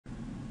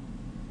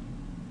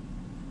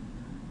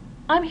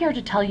I'm here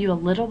to tell you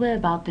a little bit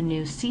about the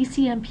new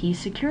CCNP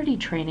security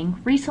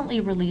training recently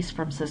released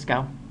from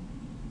Cisco.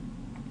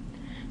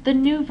 The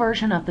new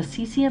version of the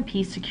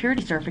CCNP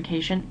Security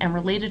Certification and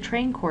related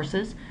training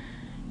courses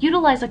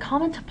utilize a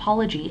common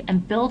topology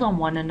and build on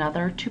one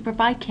another to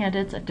provide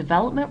candidates a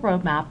development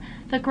roadmap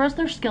that grows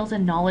their skills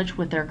and knowledge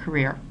with their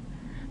career.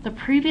 The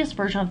previous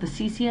version of the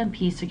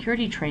CCNP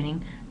security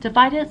training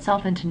divided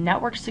itself into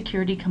network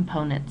security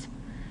components.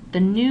 The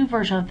new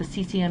version of the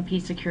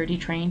CCNP security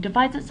training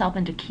divides itself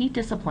into key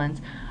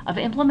disciplines of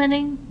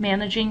implementing,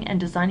 managing, and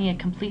designing a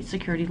complete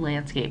security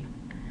landscape.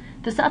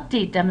 This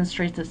update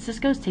demonstrates that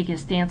Cisco is taking a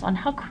stance on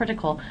how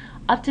critical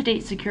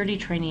up-to-date security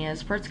training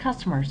is for its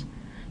customers.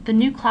 The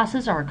new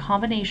classes are a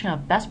combination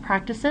of best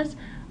practices,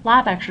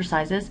 lab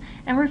exercises,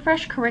 and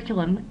refreshed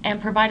curriculum and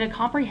provide a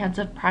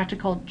comprehensive,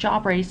 practical,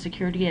 job-ready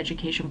security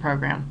education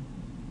program.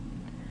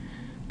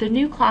 The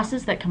new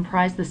classes that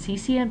comprise the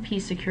CCNP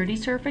Security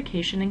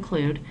Certification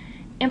include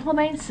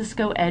Implementing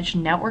Cisco Edge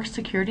Network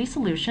Security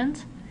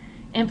Solutions,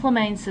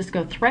 Implementing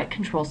Cisco Threat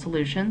Control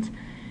Solutions,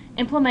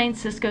 Implementing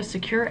Cisco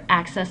Secure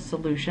Access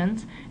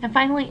Solutions, and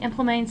finally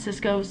Implementing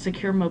Cisco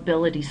Secure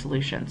Mobility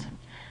Solutions.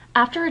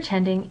 After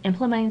attending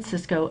Implementing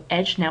Cisco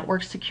Edge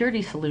Network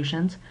Security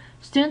Solutions,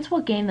 students will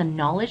gain the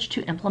knowledge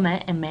to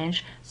implement and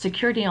manage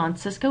security on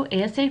Cisco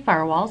ASA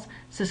firewalls,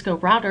 Cisco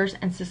routers,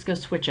 and Cisco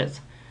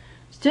switches.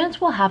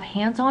 Students will have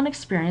hands-on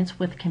experience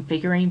with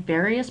configuring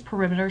various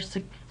perimeter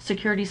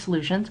security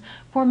solutions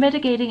for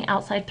mitigating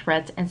outside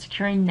threats and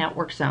securing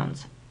network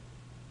zones.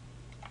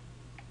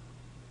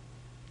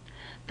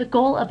 The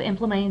goal of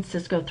implementing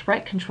Cisco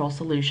Threat Control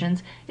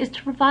Solutions is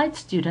to provide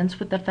students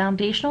with the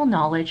foundational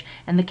knowledge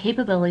and the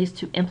capabilities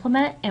to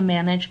implement and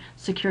manage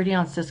security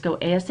on Cisco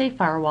ASA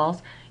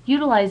firewalls,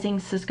 utilizing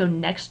Cisco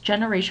Next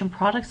Generation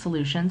product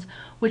solutions,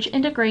 which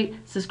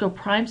integrate Cisco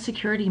Prime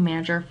Security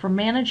Manager for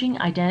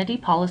managing identity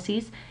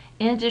policies,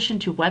 in addition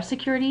to web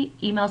security,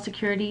 email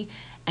security,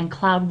 and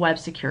cloud web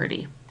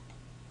security.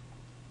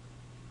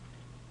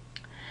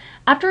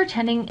 After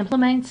attending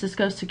Implementing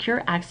Cisco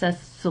Secure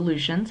Access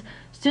Solutions,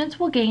 students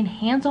will gain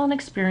hands-on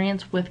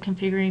experience with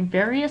configuring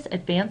various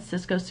advanced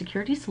Cisco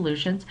security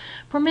solutions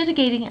for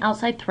mitigating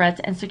outside threats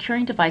and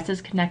securing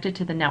devices connected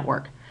to the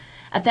network.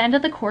 At the end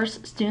of the course,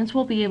 students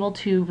will be able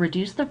to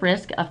reduce the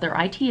risk of their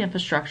IT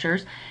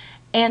infrastructures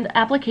and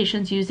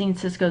applications using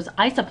Cisco's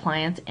ICE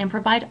appliance and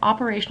provide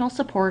operational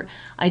support,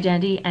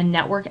 identity, and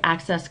network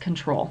access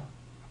control.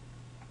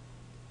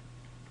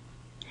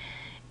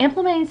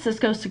 Implementing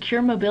Cisco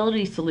Secure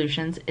Mobility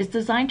Solutions is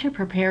designed to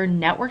prepare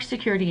network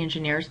security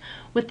engineers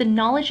with the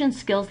knowledge and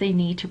skills they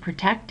need to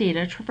protect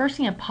data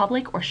traversing a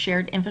public or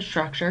shared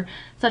infrastructure,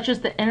 such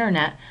as the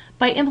Internet,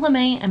 by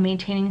implementing and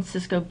maintaining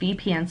Cisco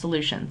VPN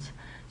solutions.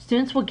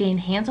 Students will gain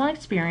hands-on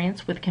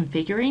experience with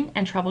configuring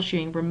and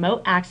troubleshooting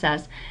remote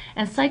access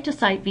and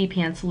site-to-site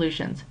VPN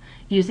solutions,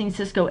 using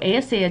Cisco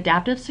ASA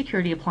Adaptive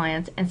Security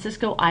Appliance and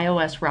Cisco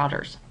iOS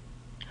routers.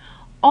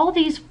 All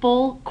these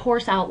full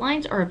course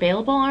outlines are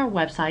available on our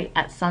website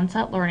at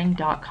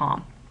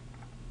sunsetlearning.com.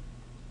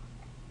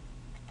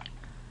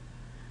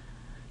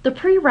 The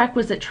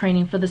prerequisite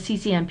training for the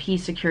CCNP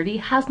security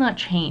has not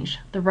changed.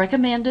 The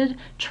recommended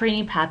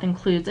training path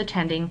includes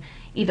attending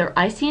either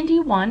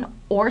ICND1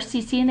 or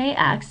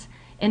CCNAX,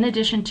 in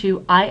addition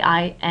to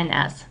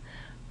IINS.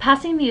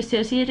 Passing the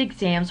associated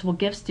exams will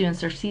give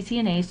students their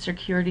CCNA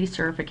security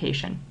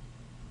certification.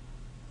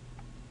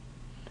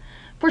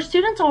 For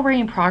students already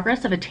in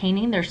progress of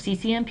attaining their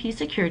CCNP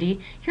security,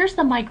 here's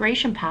the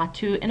migration path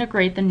to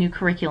integrate the new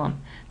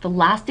curriculum. The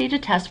last day to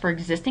test for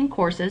existing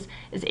courses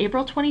is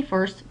April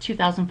 21st,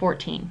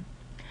 2014.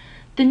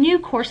 The new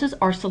courses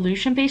are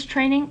solution-based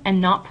training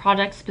and not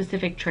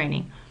product-specific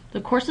training.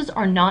 The courses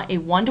are not a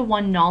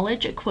one-to-one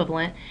knowledge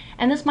equivalent,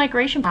 and this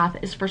migration path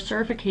is for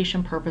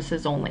certification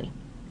purposes only.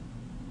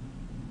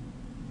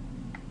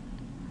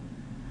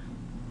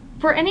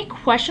 For any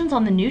questions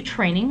on the new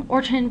training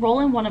or to enroll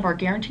in one of our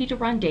guaranteed to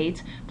run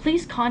dates,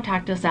 please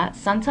contact us at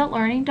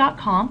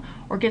sunsetlearning.com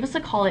or give us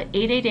a call at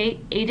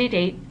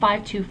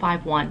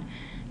 888-888-5251.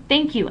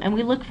 Thank you, and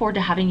we look forward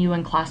to having you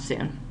in class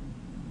soon.